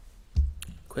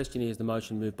Question is the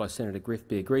motion moved by Senator Griff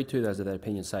be agreed to. Those of that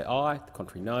opinion say aye. The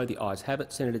contrary no. The ayes have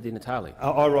it. Senator Di Natale.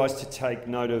 I rise to take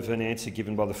note of an answer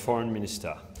given by the Foreign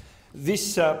Minister.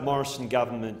 This Morrison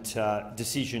government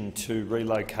decision to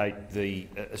relocate the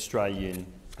Australian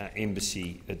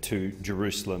embassy to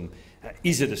Jerusalem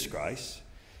is a disgrace.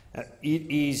 It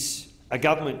is a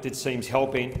government that seems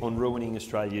hell-bent on ruining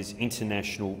Australia's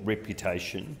international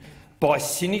reputation by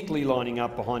cynically lining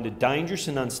up behind a dangerous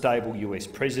and unstable US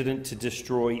president to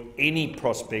destroy any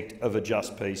prospect of a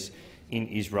just peace in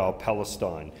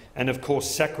Israel-Palestine, and of course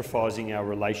sacrificing our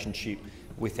relationship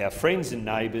with our friends and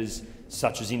neighbours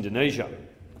such as Indonesia.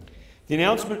 The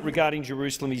announcement regarding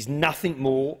Jerusalem is nothing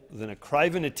more than a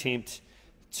craven attempt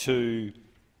to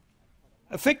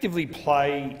effectively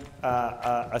play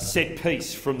a set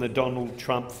piece from the Donald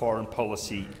Trump foreign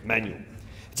policy manual.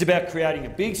 It's about creating a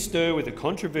big stir with a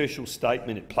controversial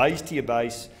statement. It plays to your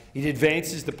base. It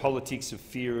advances the politics of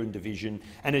fear and division,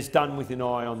 and is done with an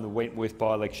eye on the Wentworth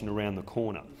by-election around the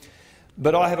corner.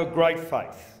 But I have a great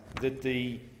faith that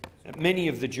many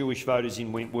of the Jewish voters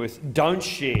in Wentworth don't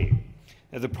share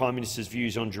the Prime Minister's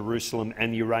views on Jerusalem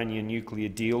and the Iranian nuclear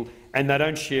deal, and they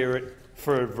don't share it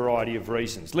for a variety of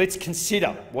reasons. Let's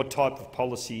consider what type of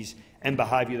policies and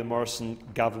behaviour the Morrison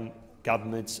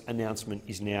government's announcement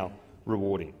is now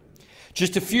rewarding.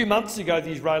 Just a few months ago,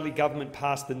 the Israeli government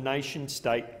passed the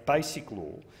nation-state basic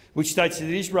law, which states that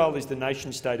Israel is the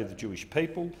nation-state of the Jewish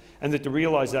people and that the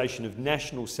realisation of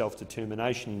national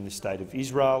self-determination in the State of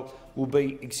Israel will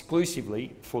be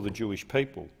exclusively for the Jewish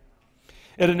people.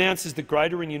 It announces that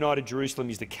Greater and United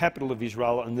Jerusalem is the capital of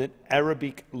Israel and that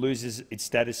Arabic loses its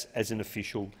status as an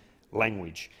official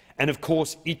language. And of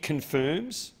course, it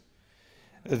confirms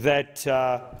that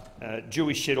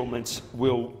Jewish settlements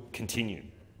will continue.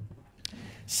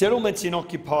 Settlements in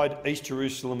occupied East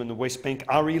Jerusalem and the West Bank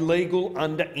are illegal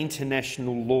under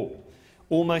international law.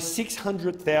 Almost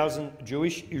 600,000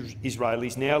 Jewish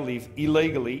Israelis now live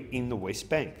illegally in the West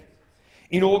Bank.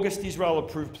 In August, Israel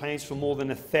approved plans for more than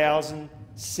 1,000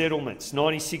 settlements,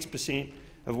 96%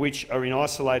 of which are in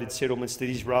isolated settlements that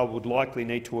Israel would likely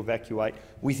need to evacuate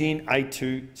within a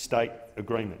two-state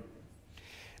agreement.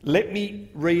 Let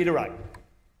me reiterate,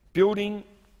 building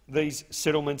these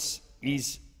settlements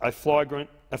is a flagrant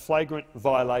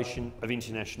violation of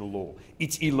international law.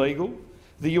 It's illegal.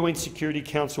 The UN Security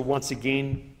Council once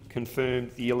again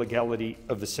confirmed the illegality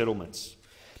of the settlements.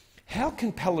 How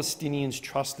can Palestinians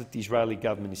trust that the Israeli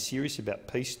government is serious about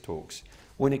peace talks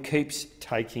when it keeps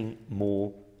taking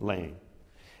more land?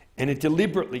 And it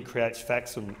deliberately creates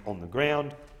facts on the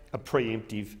ground, a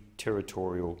preemptive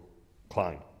territorial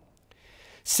claim.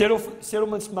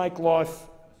 Settlements make life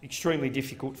extremely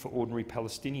difficult for ordinary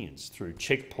Palestinians through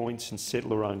checkpoints and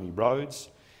settler-only roads.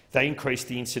 They increase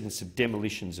the incidence of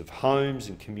demolitions of homes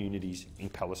and communities in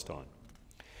Palestine.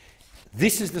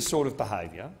 This is the sort of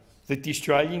behaviour that the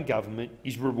Australian government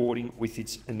is rewarding with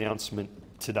its announcement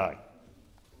today.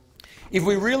 If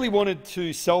we really wanted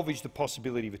to salvage the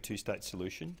possibility of a two-state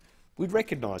solution, we'd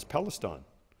recognise Palestine.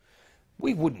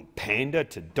 We wouldn't pander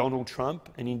to Donald Trump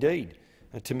and indeed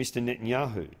to Mr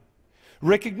Netanyahu.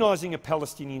 Recognising a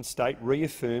Palestinian state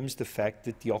reaffirms the fact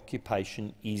that the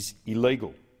occupation is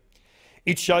illegal.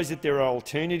 It shows that there are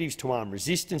alternatives to armed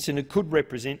resistance, and it could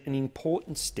represent an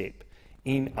important step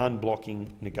in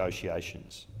unblocking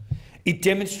negotiations. It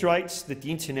demonstrates that the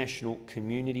international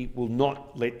community will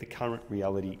not let the current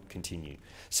reality continue.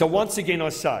 So once again I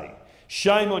say,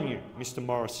 shame on you, Mr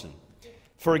Morrison,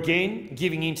 for again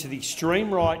giving in to the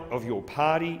extreme right of your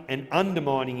party and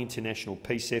undermining international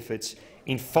peace efforts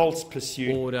in false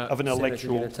pursuit of an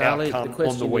electoral outcome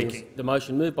on the weekend. The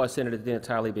motion moved by Senator Di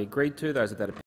Natale be agreed to. Those of that opinion